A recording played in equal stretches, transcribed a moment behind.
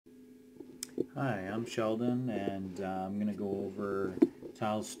Hi, I'm Sheldon, and I'm going to go over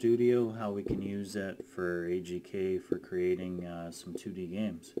Tile Studio, how we can use it for AGK for creating some 2D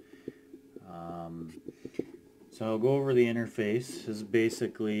games. So I'll go over the interface. This is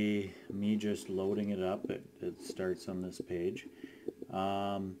basically me just loading it up. It starts on this page.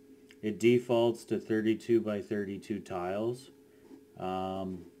 It defaults to 32 by 32 tiles.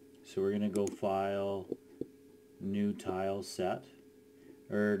 So we're going to go File, New Tile Set.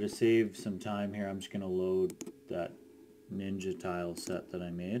 Or to save some time here, I'm just going to load that Ninja tile set that I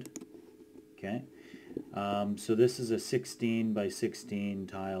made. Okay, so this is a 16 by 16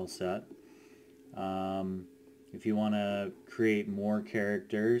 tile set. If you want to create more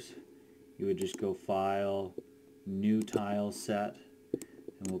characters, you would just go File, New Tile Set,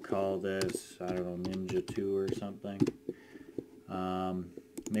 and we'll call this, I don't know, Ninja 2 or something.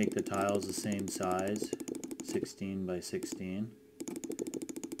 Make the tiles the same size, 16 by 16.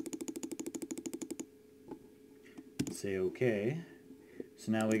 Say OK.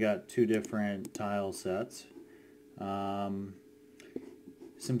 So now we got two different tile sets. Some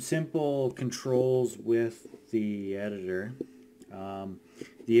simple controls with the editor.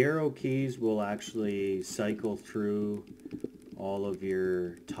 The arrow keys will actually cycle through all of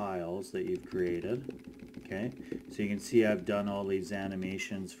your tiles that you've created. Okay, so you can see I've done all these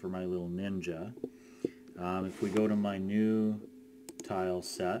animations for my little ninja. If we go to my new tile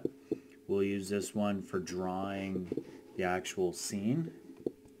set, we'll use this one for drawing the actual scene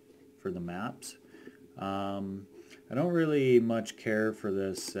for the maps. I don't really much care for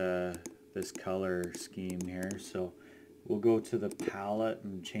this this color scheme here, so we'll go to the palette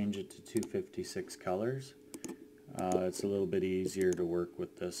and change it to 256 colors. It's a little bit easier to work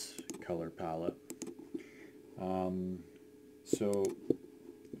with this color palette. So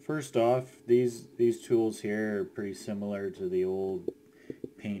first off, these tools here are pretty similar to the old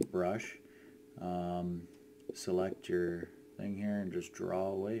paintbrush. Select your thing here and just draw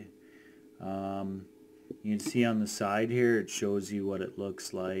away. You can see on the side here it shows you what it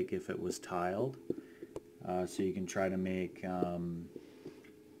looks like if it was tiled. So you can try to make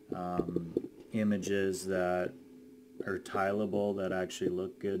images that are tileable that actually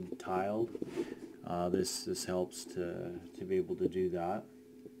look good tiled. This helps to be able to do that.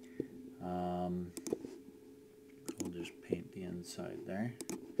 We'll just paint the inside there.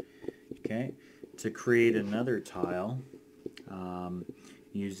 Okay, to create another tile,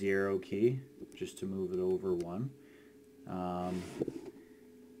 use the arrow key just to move it over one.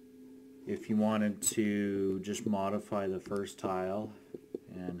 If you wanted to just modify the first tile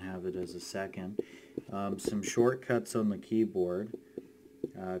and have it as a second, some shortcuts on the keyboard.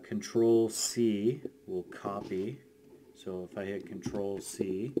 Control C will copy. So if I hit Control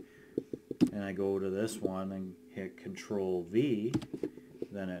C and I go to this one and hit Control V,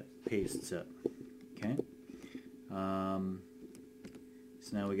 then it pastes it. Okay.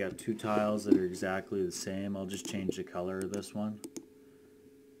 So now we got two tiles that are exactly the same. I'll just change the color of this one.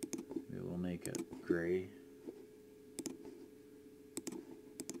 Maybe we'll make it gray.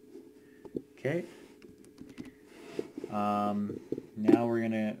 Okay. Now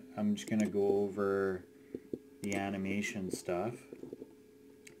I'm just gonna go over the animation stuff.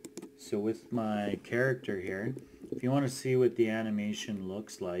 So with my character here, if you want to see what the animation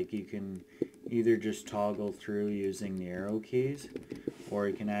looks like, you can either just toggle through using the arrow keys, or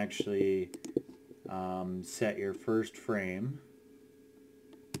you can actually set your first frame,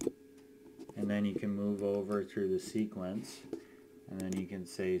 and then you can move over through the sequence, and then you can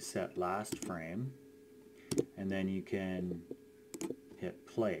say set last frame, and then you can hit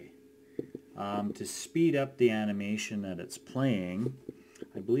play. To speed up the animation that it's playing,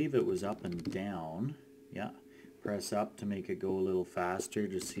 I believe it was up and down. Yeah, press up to make it go a little faster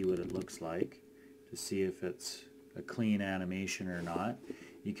to see what it looks like, to see if it's a clean animation or not.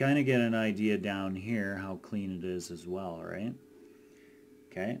 You kind of get an idea down here how clean it is as well, right?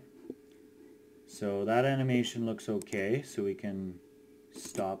 Okay, so that animation looks okay, so we can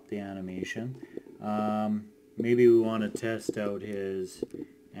stop the animation. Maybe we want to test out his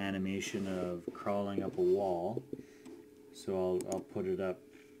animation of crawling up a wall, so I'll put it up,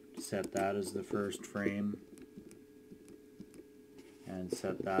 set that as the first frame and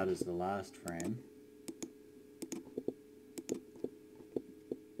set that as the last frame.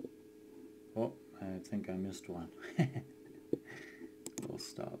 Oh, I think I missed one. We'll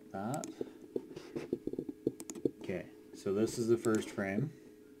stop that. Okay, so this is the first frame,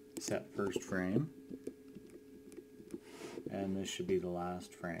 set first frame, and this should be the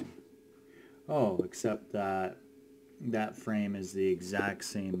last frame. Oh, except that that frame is the exact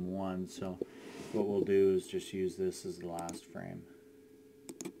same one, so what we'll do is just use this as the last frame.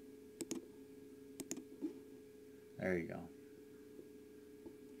 There you go.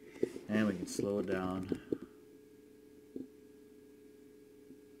 And we can slow it down.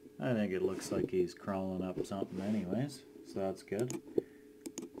 I think it looks like he's crawling up something anyways, so that's good.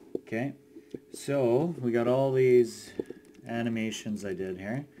 Okay, so we got all these animations I did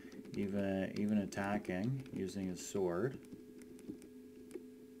here, even attacking using his sword.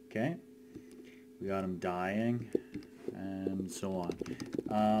 Okay, we got him dying, and so on.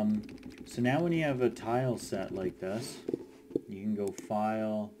 So now when you have a tile set like this, you can go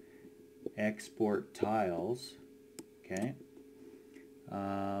File, Export Tiles. Okay.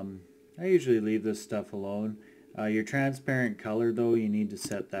 I usually leave this stuff alone. Your transparent color though, you need to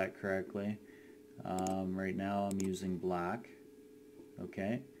set that correctly. Right now I'm using black.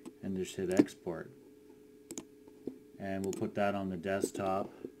 Okay, and just hit export. And we'll put that on the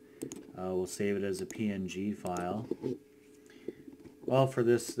desktop. We'll save it as a PNG file. Well, for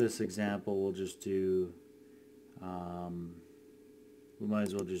this example, we'll just do, we might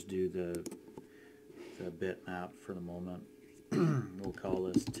as well just do the bitmap for the moment. We'll call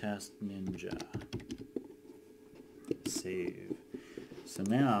this Test Ninja. Save. So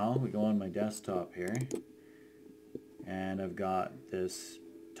now we go on my desktop here, and I've got this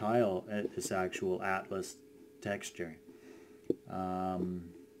tile, this actual Atlas texture,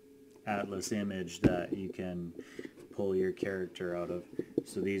 Atlas image that you can pull your character out of.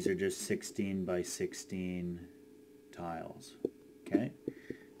 So these are just 16 by 16 tiles. Okay,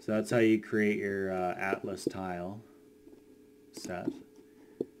 so that's how you create your Atlas tile set.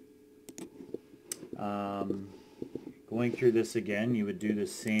 Going through this again, you would do the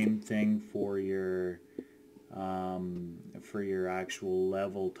same thing for your actual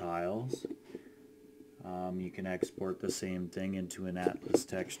level tiles. You can export the same thing into an Atlas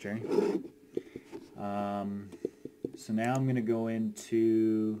texture. So now I'm going to go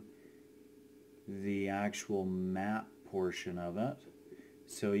into the actual map portion of it.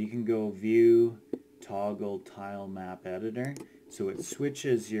 So you can go View, Toggle Tile Map Editor. So it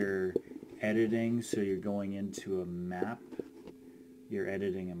switches your editing, so you're going into a map. You're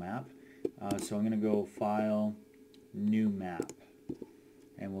editing a map. So I'm going to go File, New Map.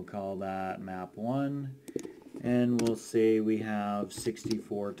 And we'll call that Map 1. And we'll say we have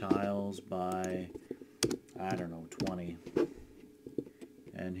 64 tiles by, I don't know, 20.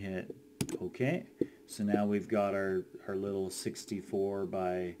 And hit OK. So now we've got our little 64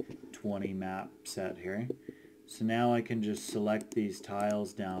 by 20 map set here. So now I can just select these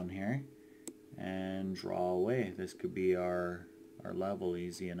tiles down here and draw away. This could be our level,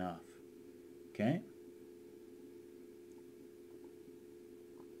 easy enough. Okay.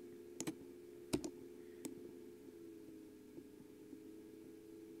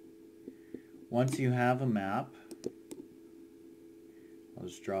 Once you have a map, I'll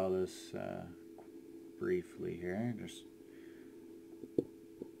just draw this briefly here. Just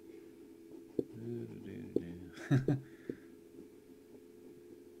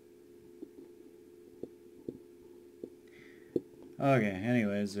okay,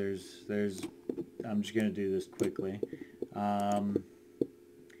 anyways, there's I'm just gonna do this quickly. I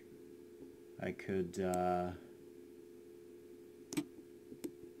could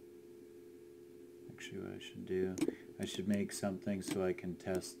actually, what I should do, I should make something so I can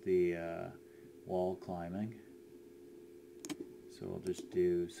test the wall climbing. So we'll just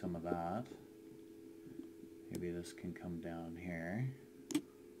do some of that. Maybe this can come down here.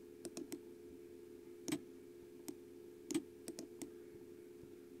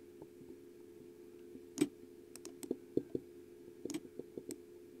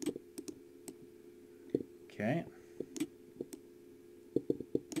 Okay.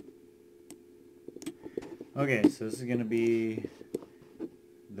 Okay, so this is going to be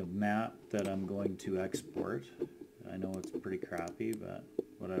the map that I'm going to export. I know it's pretty crappy, but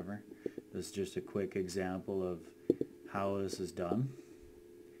whatever. This is just a quick example of how this is done.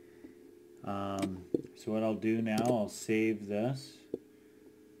 So what I'll do now, I'll save this.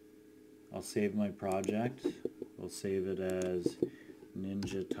 I'll save my project. We'll save it as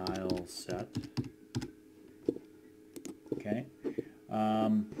Ninja Tile Set. Okay.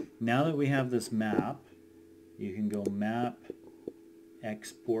 Now that we have this map, you can go Map,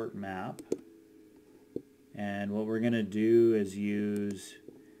 Export Map. And what we're going to do is use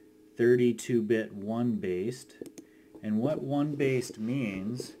 32-bit 1-based. And what 1-based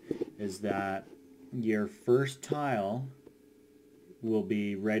means is that your first tile will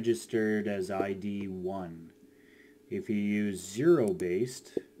be registered as ID 1. If you use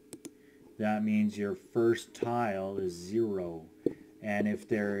 0-based, that means your first tile is 0. And if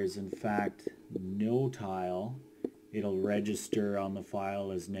there is in fact no tile, it'll register on the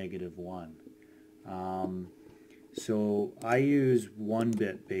file as -1. So I use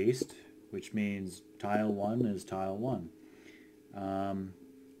 1-bit based, which means tile 1 is tile 1.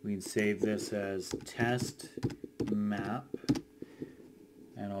 We can save this as test map,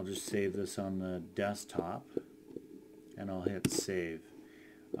 and I'll just save this on the desktop, and I'll hit save.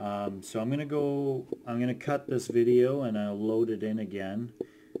 So I'm gonna cut this video and I'll load it in again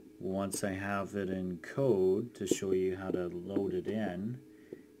once I have it in code to show you how to load it in,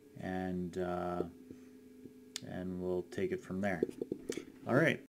 and we'll take it from there. Alright,